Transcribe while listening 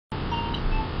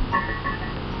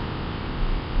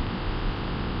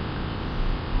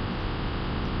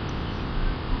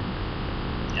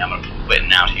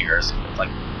spears with like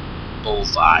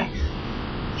bullseye.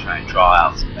 Try and draw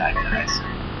out some bad guys.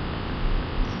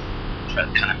 Try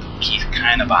to kind of put Keith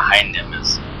kind of behind him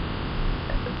as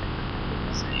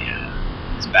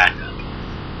his backup.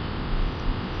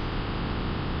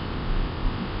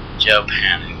 Joe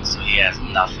panics, so he has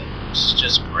nothing, which is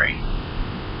just great.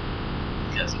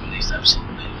 Because he leaves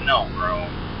absolutely no room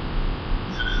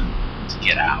to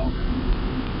get out.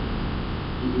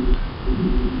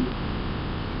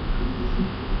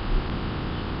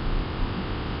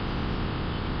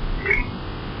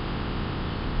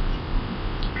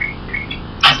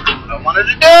 What I wanted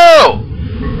to do!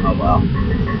 Oh well.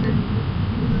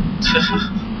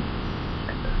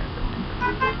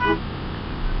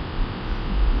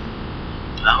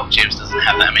 I hope James doesn't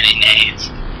have that many nades.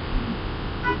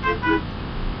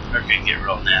 They're gonna get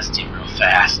real nasty real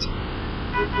fast.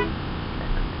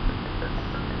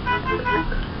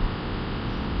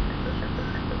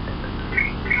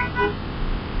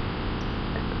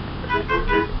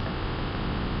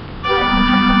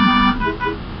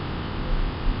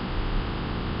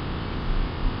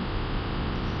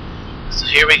 So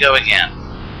here we go again.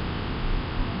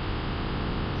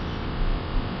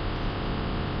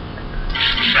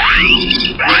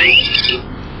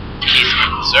 Keith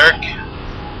went berserk.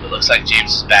 It looks like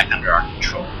James is back under our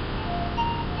control.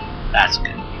 That's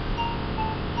good.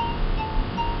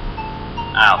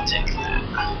 I'll take that.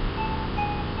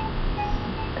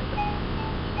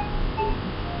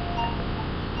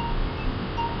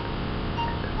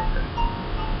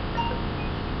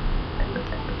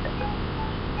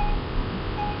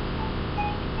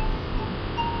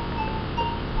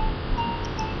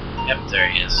 Yep, there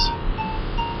he is.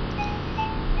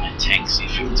 My tank, see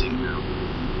if you can take him out.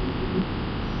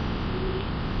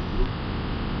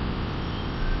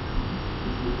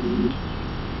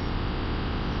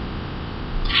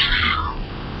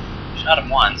 Shot him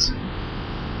once.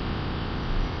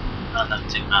 Not enough to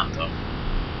take him out, though.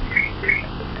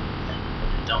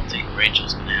 I don't think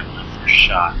Rachel's gonna have enough for a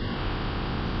shot.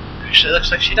 Actually,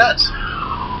 looks like she does.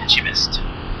 And she missed.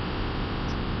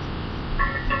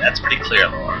 Okay, that's pretty clear,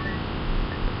 Laura.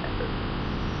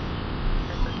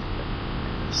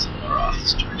 Send Laura off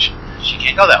this direction. She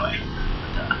can't go that way.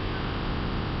 But,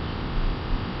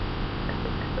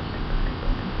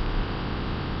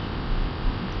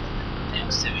 damn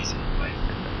civvies in the way.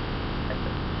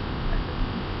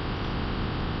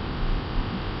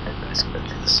 Let's go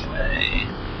this way.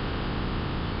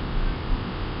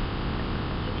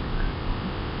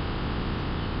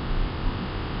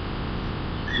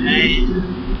 Okay.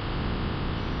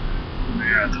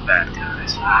 Where are the bad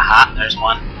guys? Aha, there's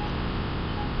one.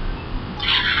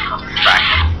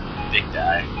 Frack. Big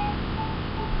guy.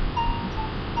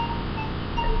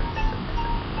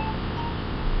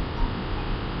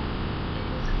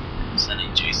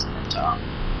 Sending Jason on top.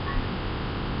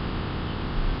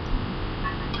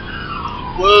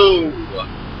 Whoa!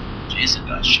 Jason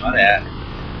got shot at.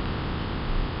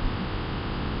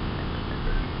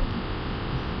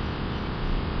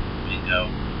 Bingo.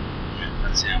 Yeah,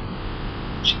 that's him.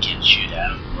 She can't shoot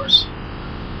at, of course.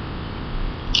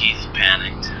 Keith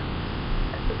panicked.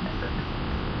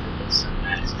 So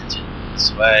Max continuing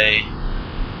this way.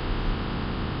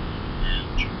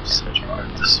 And Drew such hard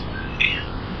this way.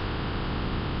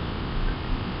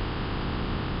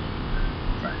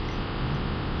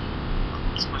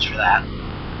 So much for that.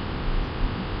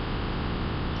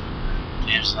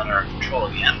 James is under our control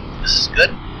again. This is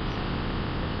good.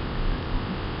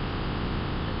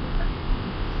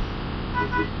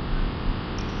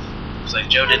 Looks like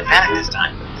Joe didn't panic this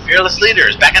time. Fearless leader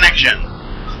is back in action.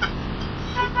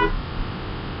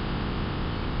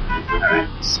 Alright,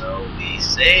 so we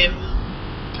save.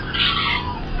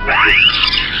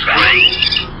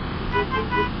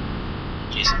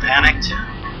 Jason panicked.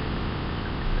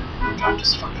 Dropped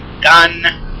his fucking gun.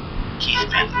 Keith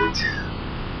panicked.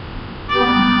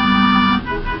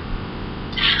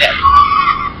 Dead.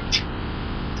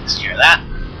 Takes care of that.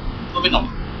 Moving on.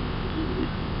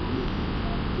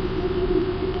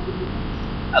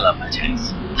 I love my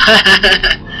tanks.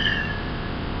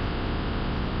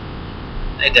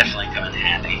 They definitely come in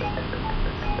handy.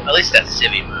 At least that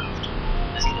civvy moved.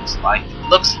 This looks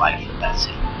like that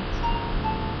civvy moved.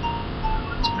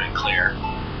 It's pretty clear.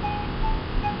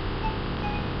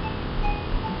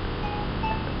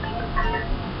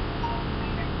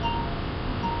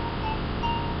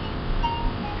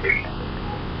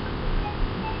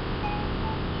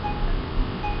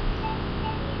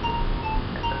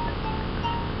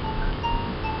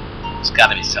 There's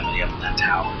gotta be somebody up in that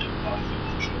tower doing all the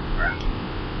control crap.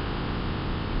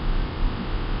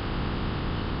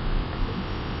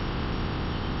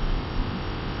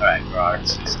 Alright, Gerard,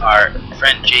 since our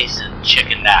friend Jason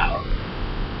chickened out,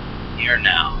 here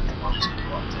now, we'll just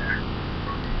go up there.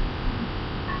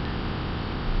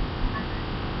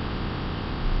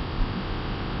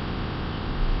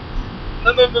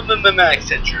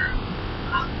 Etc.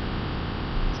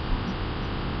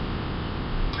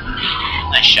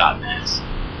 Nice shot, Max.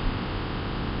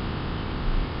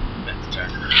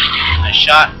 Nice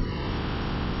shot.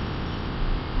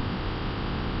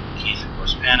 Keith, of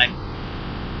course, panic.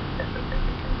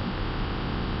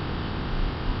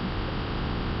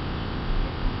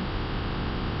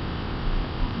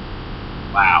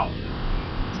 Wow.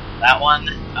 That one?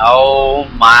 Oh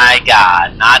my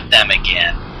god. Not them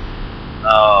again.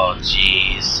 Oh,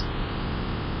 jeez.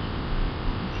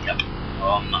 Yep.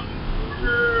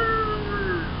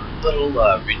 Little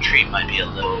retreat might be a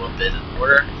little bit in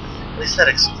order. At least that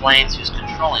explains who's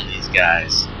controlling these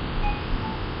guys.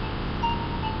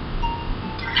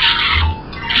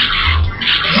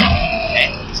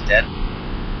 Okay, he's dead.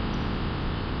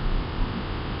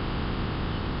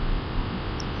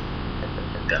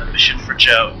 Got a mission for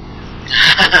Joe.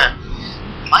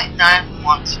 Might not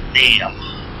want to name him.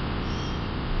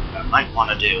 I might want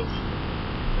to do.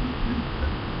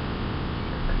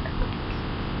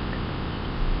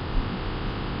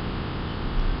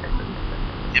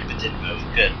 Yep, it did move.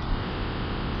 Good.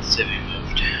 Civvy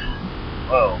moved.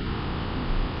 Whoa.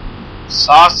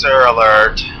 Saucer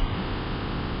alert.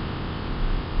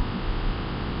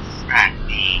 Frack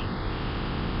me.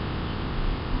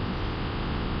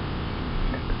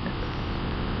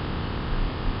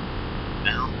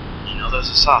 Well, you know there's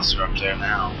a saucer up there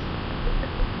now.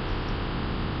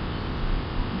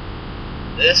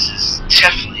 This is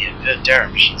definitely a good Dare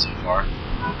mission so far.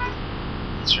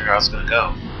 Not sure how it's gonna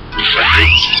go.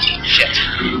 Shit.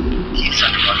 Keith's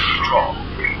under control.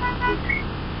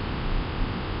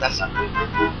 That's not good.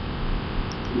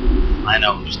 I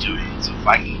know who's doing it, so if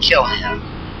I can kill him,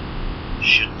 I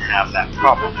shouldn't have that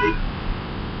problem.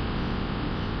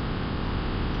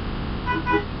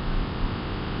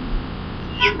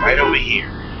 He's right over here.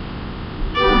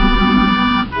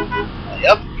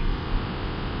 Yep.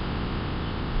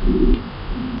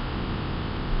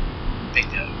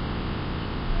 Bingo.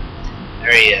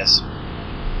 There he is.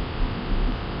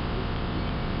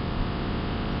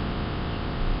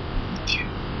 Okay.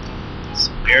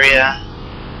 Siberia.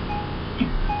 What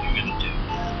are you gonna do?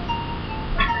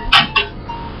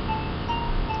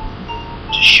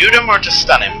 To shoot him or to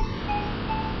stun him?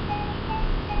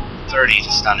 30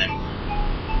 to stun him.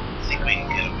 I think we can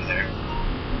get over there.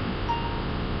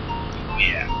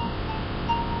 Yeah.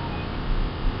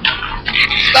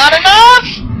 Not enough!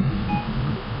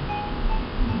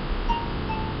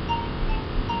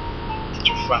 Get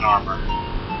your front armor.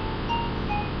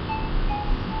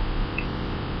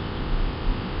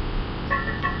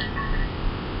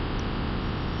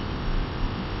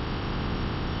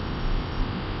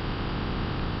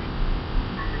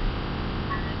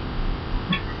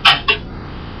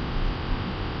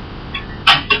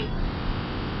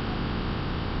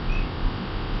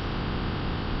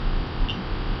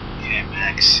 Okay,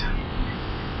 Max.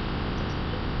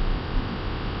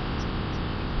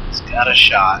 He's got a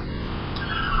shot.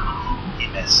 He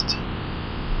missed.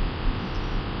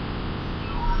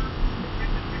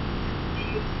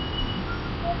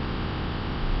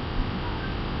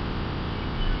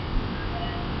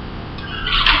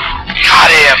 Got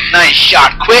him! Nice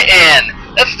shot, Quentin!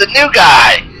 That's the new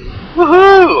guy!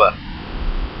 Woohoo!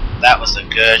 That was a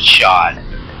good shot.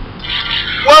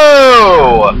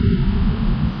 Whoa!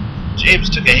 James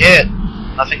took a hit.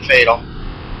 Nothing fatal.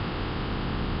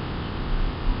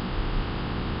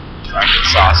 Rocket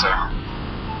saucer.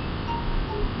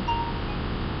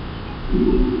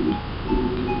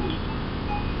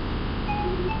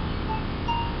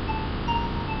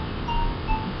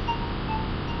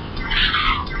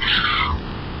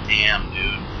 Damn,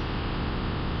 dude.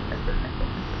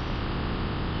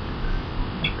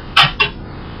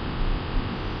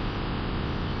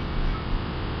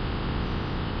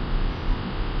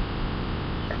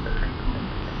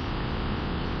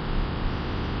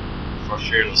 For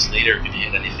fearless leader can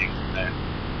hit anything from there.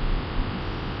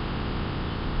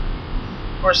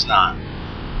 Of course not.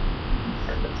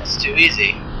 It's too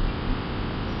easy.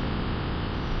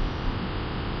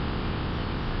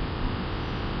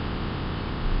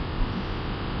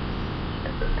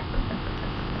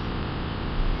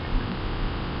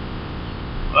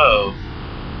 Whoa.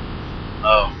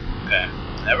 Oh, okay.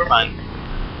 Never mind.